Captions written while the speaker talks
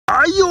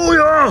呦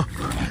呦，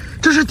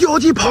这是掉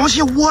进螃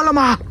蟹窝了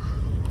吗？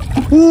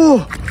哦，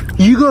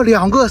一个、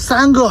两个、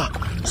三个、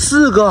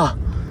四个，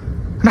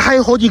那还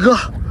有好几个。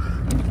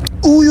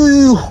哦呦呦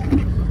呦，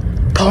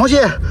螃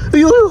蟹！哎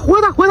呦，活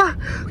的活的，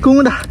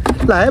公的，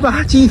来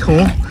吧，进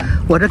桶。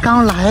我这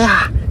刚来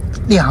呀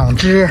，2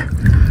只。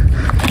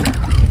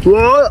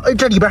哇，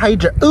这里边还有一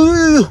只。哎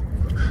呦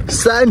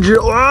，3只，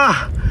哇，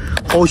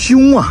好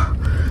凶啊！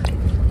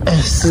哎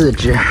，4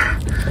只。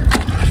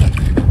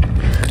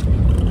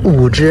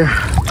5只，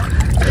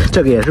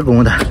这个也是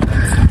公的。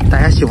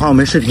大家喜欢我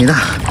们视频的，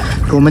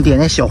给我们点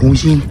点小红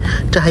心。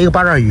这还有个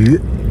八爪鱼，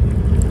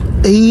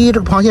哎，这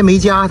个螃蟹没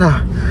夹它，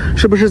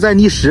是不是在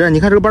觅食？你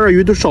看这个八爪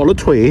鱼都少了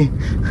腿。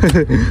呵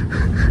呵，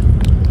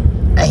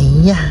哎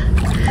呀，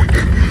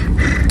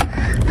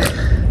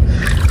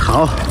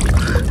好，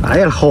哎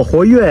呀，好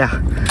活跃呀！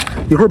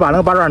一会儿把那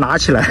个八爪拿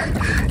起来，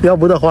要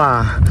不的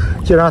话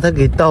就让它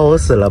给刀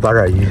死了。八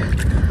爪鱼，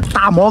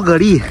大毛蛤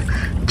蜊，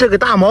这个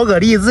大毛蛤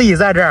蜊自己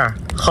在这儿。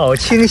好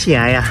清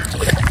闲呀，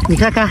你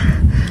看看，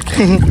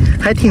嘿嘿，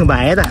还挺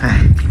白的，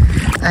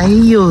哎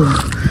呦，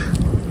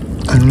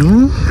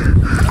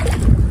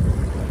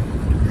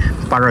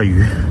八爪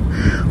鱼，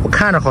我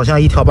看着好像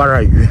一条八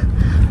爪鱼。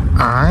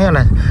哎呀嘞，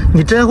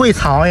你真会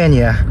藏呀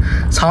你，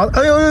藏，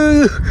哎呦呦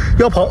呦，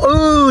要跑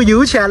哦，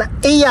游起来了，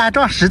哎呀，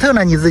撞石头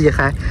了你自己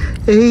还，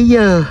哎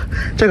呀，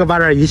这个八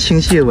爪鱼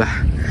清秀啊，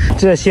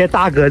这些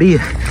大蛤蜊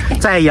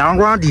在阳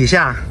光底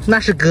下那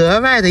是格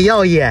外的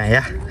耀眼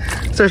呀。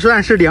这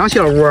算是2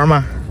小窝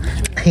吗？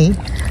嘿，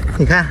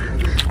你看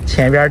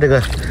前边这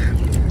个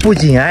不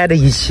紧挨着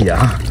一起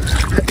啊！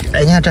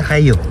哎呀，这还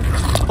有，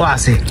哇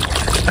塞，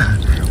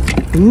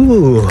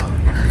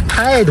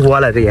太多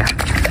了这也。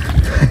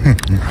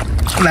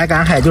来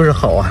赶海就是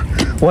好啊！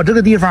我这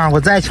个地方我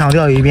再强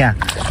调一遍，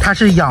它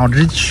是养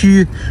殖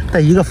区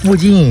的一个附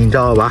近，你知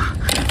道吧？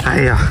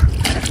哎呀，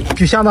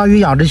就相当于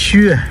养殖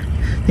区。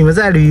你们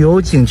在旅游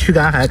景区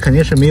赶海肯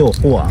定是没有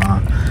货啊！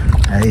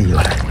哎呦。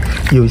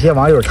有些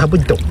网友他不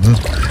懂，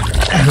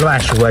乱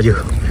说就。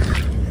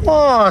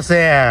哇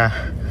塞，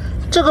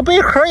这个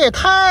贝壳也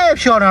太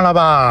漂亮了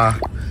吧！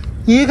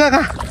你看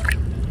看，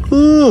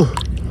哦，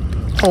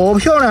好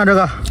漂亮！这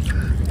个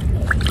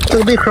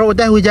贝壳我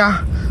带回家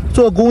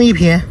做工艺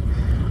品，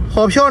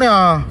好漂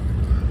亮，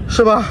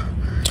是吧？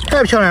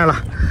太漂亮了，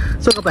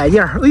做个摆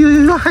件。哎呦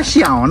呦呦，还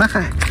小呢，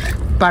还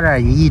八爪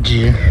鱼1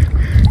只。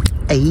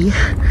哎呀，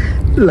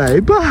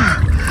来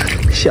吧，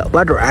小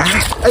八爪！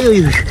哎呦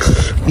呦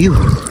呦。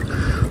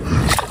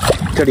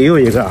这里有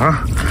一个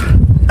啊，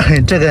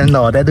这个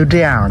脑袋都这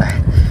样了，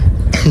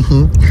嘿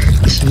嘿，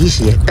洗一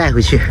洗带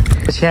回去。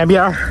前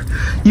边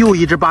又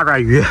一只八爪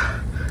鱼，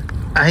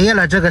哎呀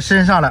了，这个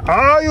身上了，哎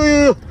呦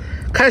呦呦，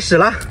开始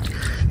了！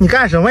你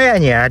干什么呀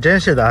你？真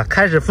是的，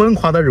开始疯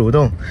狂的蠕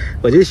动。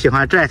我就喜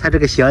欢拽它这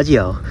个小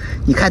脚，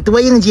你看多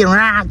应景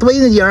啊，多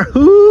应景！哎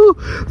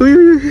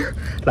呦，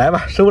来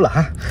吧，收了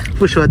啊，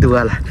不说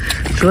多了，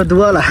说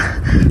多了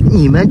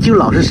你们就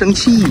老是生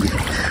气，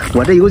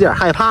我这有点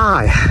害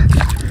怕呀。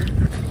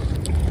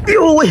哎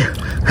呦喂，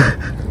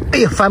哎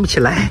呀，翻不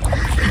起来。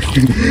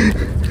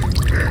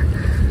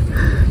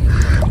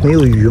没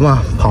有鱼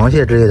吗？螃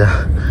蟹之类的？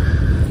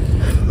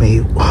没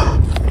有，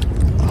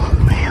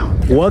没有。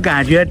我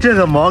感觉这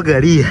个毛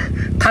蛤蜊，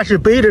它是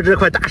背着这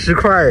块大石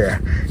块啊！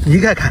你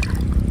看看，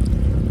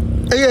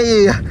哎呀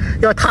呀呀，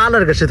要塌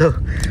了这个石头，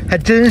还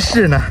真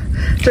是呢。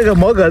这个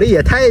毛蛤蜊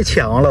也太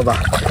强了吧！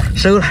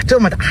收了，这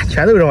么大，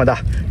全都这么大，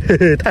嘿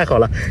嘿，太好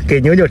了，给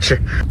牛牛吃。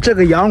这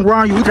个阳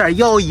光有点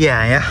耀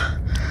眼呀。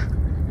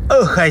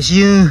海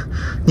星，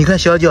你看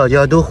小脚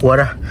脚都活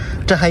着，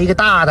这还一个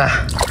大的，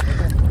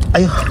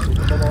哎呦，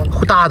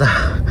大的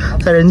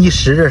在这觅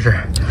食，这是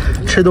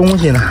吃东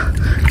西呢。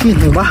进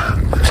桶吧，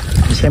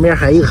前面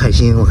还有一个海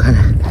星，我看着，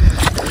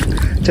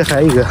这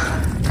还有一个，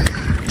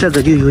这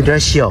个就有点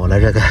小了，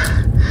这个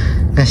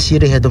看吸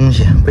这些东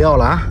西不要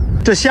了啊。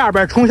这下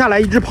边冲下来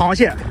一只螃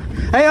蟹，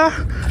哎呀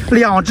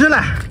，2只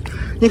了，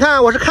你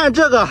看我是看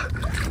这个，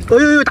哎呦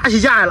呦打起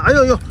架来了，哎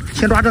呦呦，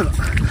先抓这个，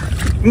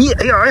你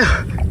哎呀哎呀。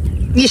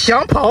你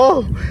想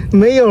跑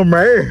没有门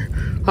儿，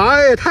哎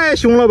呀，太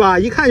凶了吧！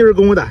一看就是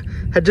公的，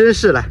还真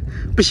是了，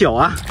不小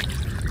啊。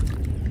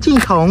进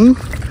桶，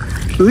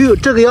哎呦，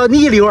这个要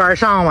逆流而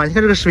上吗？你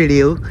看这个水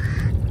流，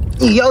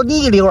你要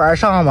逆流而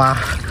上吗？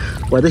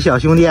我的小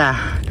兄弟，哎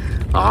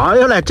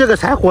呀嘞，这个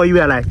才活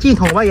跃了，进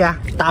桶吧也。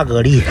大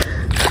蛤蜊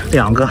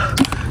2个，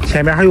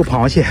前面还有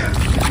螃蟹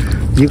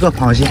，1个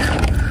螃蟹，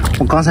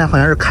我刚才好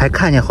像是还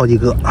看见好几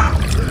个。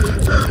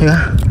你看，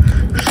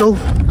收，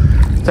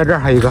在这儿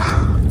还有一个。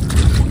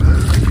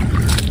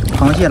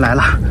螃蟹来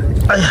了，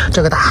哎呀，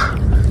这个大，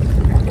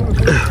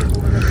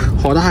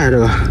好大呀，这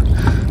个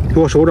比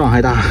我手掌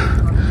还大。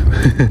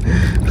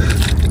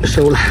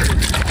收了，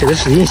给它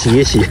使劲洗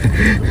一洗。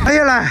哎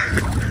呀来，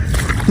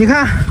你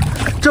看，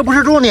这不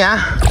是重点，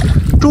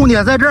重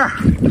点在这儿，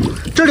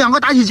这2个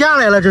打起架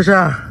来了，这是。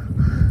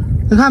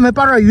你看没？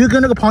八爪鱼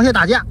跟这个螃蟹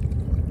打架，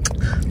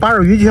八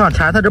爪鱼就想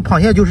缠它，这螃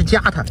蟹就是夹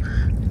它。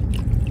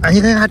哎，你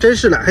看还真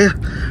是了，哎呀，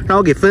让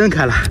我给分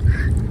开了。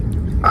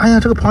哎呀，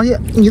这个螃蟹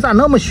你咋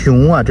那么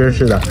凶啊？真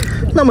是的，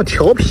那么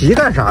调皮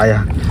干啥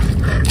呀？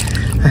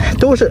哎，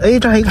都是哎，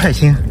这还一个海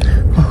星，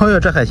哎呦，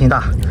这海星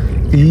大，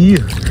咦，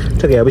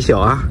这个也不小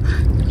啊，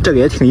这个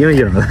也挺应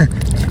景的。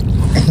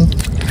哎，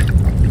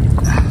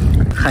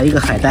还有一个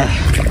海带，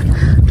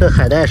这个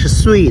海带是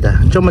碎的，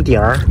这么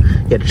点儿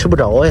也吃不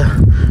着呀，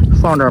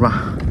放这儿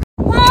吧。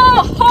哇，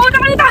好大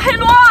的大海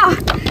螺！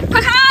快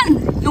看，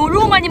有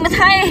肉吗？你们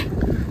猜？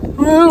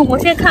我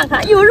先看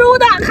看，有肉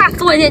的，看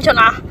缩进去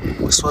了，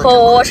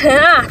好沉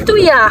啊！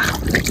对呀，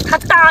它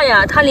大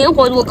呀，它灵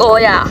活度高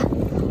呀。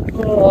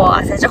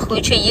哇塞，这回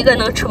去一个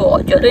能吃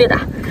饱，绝对的。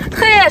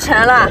太沉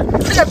了，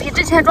这个比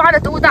之前抓的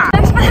都大。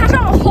沙滩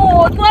上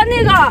好多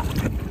那个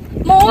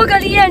毛蛤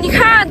蜊，你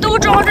看都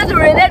张着嘴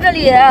在这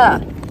里，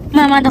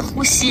慢慢的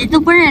呼吸，都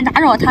不忍打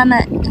扰它们。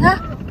你看，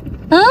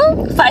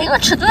反应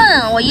迟钝，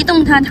我一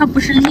动它，它不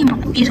是立马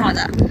闭上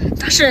的，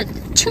它是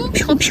轻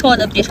飘飘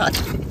的闭上的。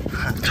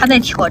它在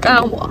挑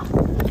战我。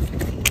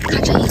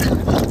看这一个，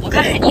我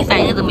看看你反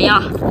应怎么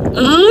样？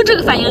这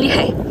个反应厉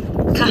害，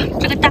看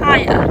这个大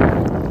呀！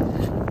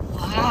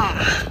哇，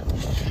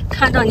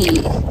看到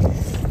你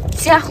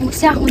鲜红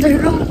鲜红的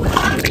肉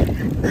了。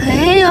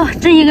哎呦，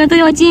这一个都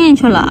要进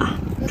去了，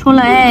出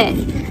来，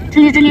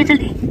这里。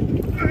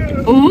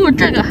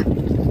这个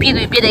闭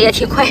嘴闭的也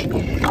挺快。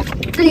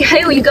这里还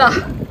有一个，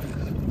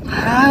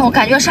我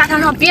感觉沙滩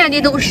上遍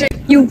地都是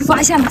有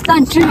发现的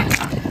3只。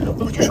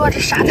我就说这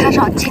沙滩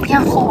上今天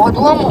好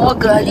多毛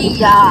蛤蜊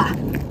呀！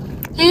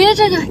哎，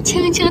这个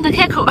轻轻的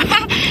开口，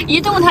一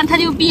动它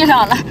就闭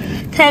上了，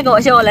太搞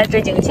笑了，这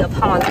几个小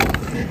胖子。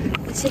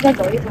我现在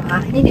找一种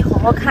啊，你得好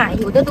好看，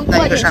有的都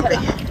窝进去了。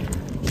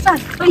扇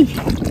贝，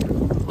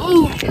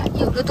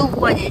有的都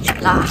窝进去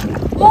了。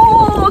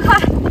看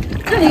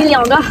这里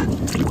2个，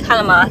看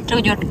了吗？这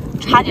个就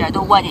差点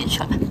都窝进去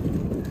了，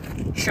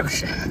是不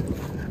是？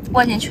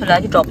窝进去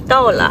了就找不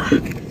到了。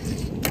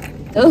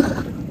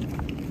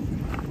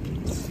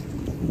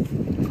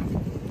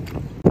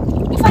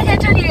我发现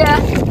这里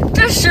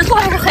这石头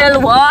还是海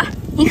螺，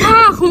你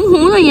看红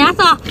红的颜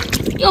色，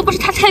要不是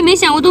它太明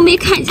显，我都没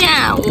看见。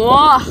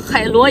哇，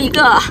海螺一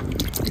个，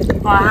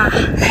哇，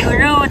还有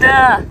肉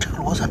的。这个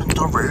螺咋那么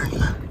多纹儿？你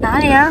看哪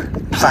里啊？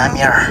翻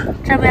面儿。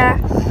这边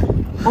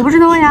我不知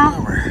道呀。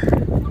纹儿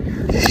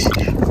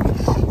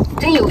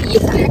真有意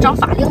思，还长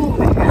法令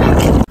纹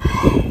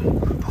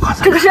啊！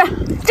这个是，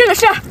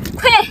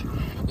快，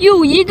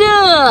有一个。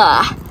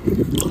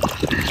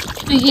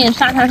最近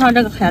沙滩上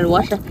这个海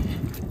螺是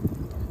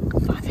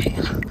发财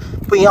了，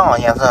不一样啊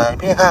颜色，你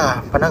别看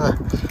看，把那个。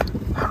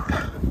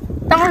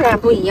当然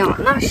不一样，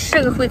那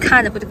这个会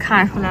看的不就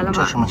看出来了吗？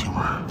这什么情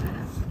况？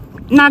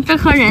那这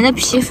和人的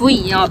皮肤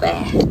一样呗，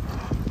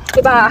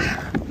对吧？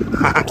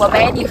我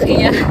白你黑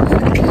呀。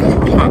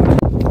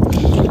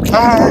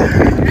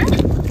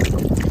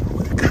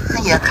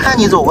看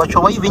你走过去，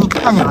我以为你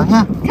看见了。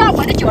看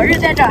我的脚印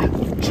在这儿，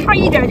差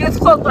一点就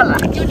错过了，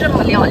就这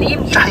么2厘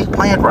米。这还有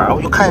螃蟹爪，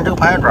我就看见这个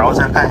螃蟹爪，我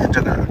才看见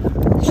这个。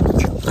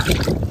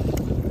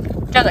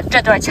这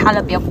段掐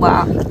了别播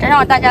啊！这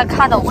让大家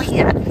看到我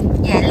眼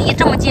离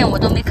这么近，我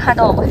都没看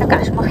到，我还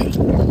赶什么海？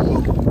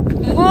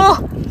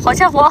好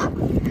家伙！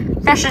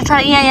但是它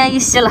奄奄一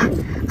息了，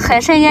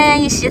海参奄奄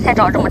一息才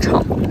长这么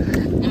长。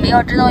你们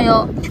要知道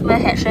要去买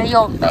海参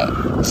要买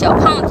小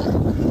胖子。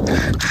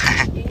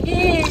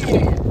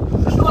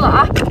输了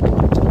啊！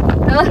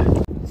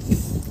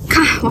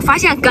看我发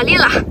现蛤蜊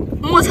了，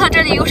目测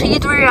这里又是一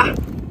堆啊！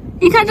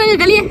你看这个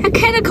蛤蜊还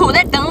开着口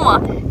在等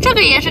我，这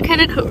个也是开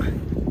着口。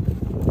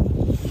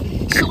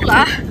收了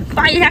啊，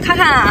刮一下看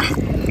看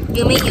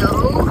有没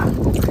有？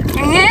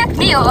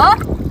没有。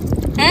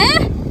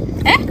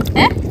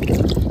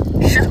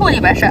石头里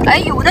边是，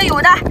有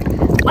的，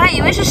我还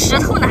以为是石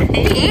头呢。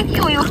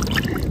有，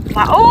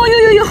哇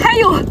有，还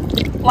有，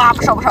哇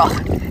不少，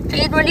这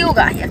一堆6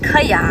个也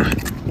可以啊。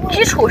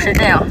基础是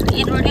这样，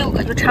一堆6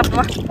个就差不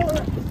多。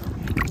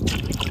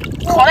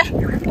好嘞，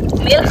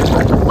没了，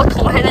我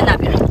桶还在那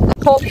边。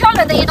好漂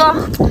亮的一道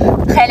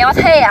海凉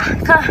菜呀！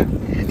看，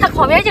它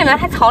旁边竟然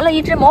还藏了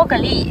一只毛蛤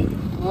蜊。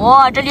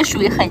哇，这里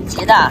水很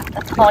急的，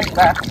在汤里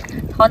边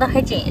藏得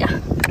很紧呀。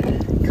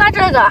看这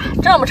个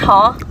这么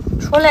长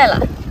出来了，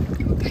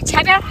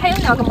前边还有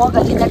2个毛蛤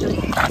蜊在这里，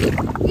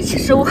一起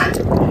收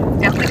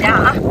带回家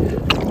啊！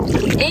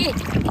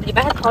里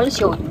边还藏了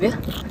小鱼，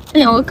这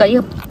2个蛤蜊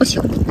不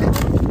小。